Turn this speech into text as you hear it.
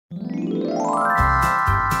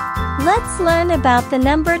Let's learn about the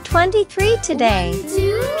number 23 today.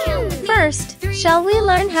 First, shall we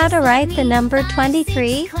learn how to write the number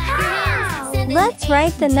 23? Let's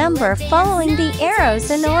write the number following the arrows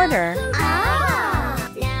in order.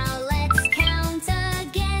 Now let's count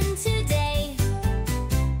again today.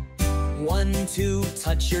 1, 2,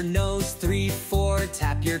 touch your nose. 3, 4,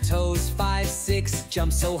 tap your toes. 5, 6,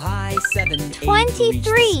 jump so high. 7, 8,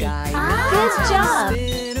 23. Good job.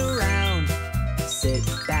 Spin around. Sit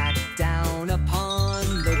back down upon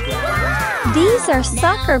the ground. These are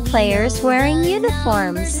soccer players wearing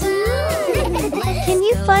uniforms. Can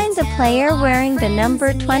you find the player wearing the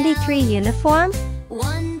number 23 uniform?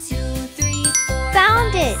 1, 2, 3, 4,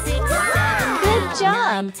 Found it! 6, 7, Good 8,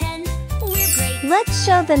 job. 9, 10. We're great. Let's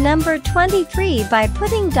show the number 23 by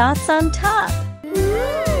putting dots on top.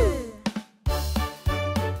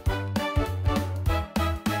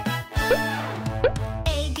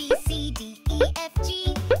 A, B, C, D, E, F,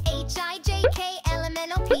 G, H, I, J, K, L, M,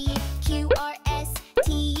 N, O, P, Q, R, S,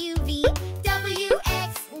 T, U, V, W,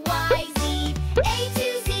 X, Y, Z, A to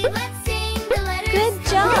Z. Let's sing the letters. Good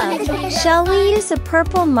job! Shall we use a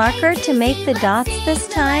purple marker to make the dots this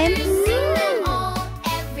time? Sing them all,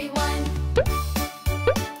 everyone.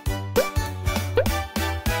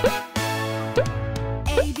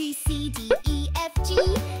 A, B, C, D, E, F, G,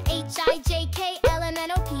 H, I, J, K, L, M,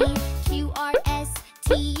 N, O, P, Q, R, S,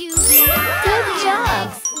 T, U, V. Good job!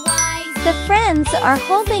 X, Y, Z. The friends are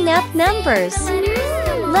holding up numbers.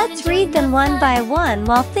 Let's read them one by one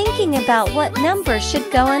while thinking about what number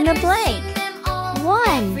should go in the blank.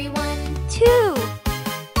 1, 2,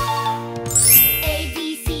 A,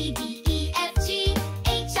 B, C, D, E, F, G,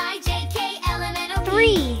 H, I, J, K, L, M, N, O, P,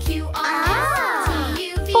 3, Q, R, S, T,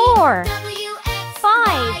 U, V, 4, W, X, 5,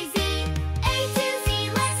 Y, Z, A to Z.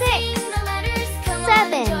 Let's 6, sing the letters. Come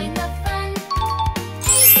 7. on, join the fun. A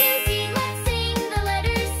to Z. Let's sing the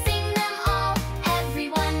letters. Sing them all,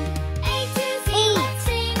 everyone. A to Z. 8, Let's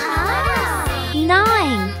sing the letters. Sing 9,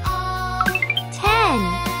 them all, 10,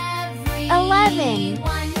 everyone. 11,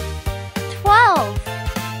 12,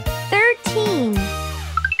 13,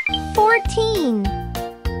 14,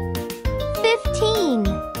 15,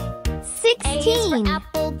 A is 16, for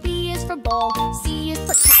apple, B is for ball, C is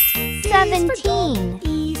for cat, D is for 17, dog, E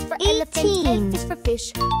is for 18, elephant, F is for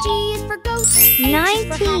fish, G is for goat, H is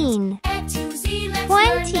for 19, hat. A to Z, let's 20,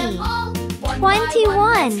 learn them all. One by one,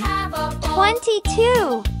 21, let's have a ball.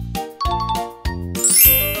 22.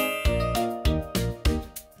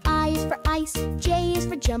 I is for ice, J is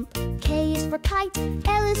for jump, K is for kite,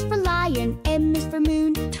 L is for lion, M is for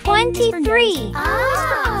moon, N is for 23. nose, O is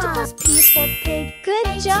for octopus, P is for pig. Good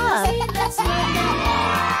A to job. Z, let's learn them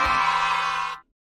all.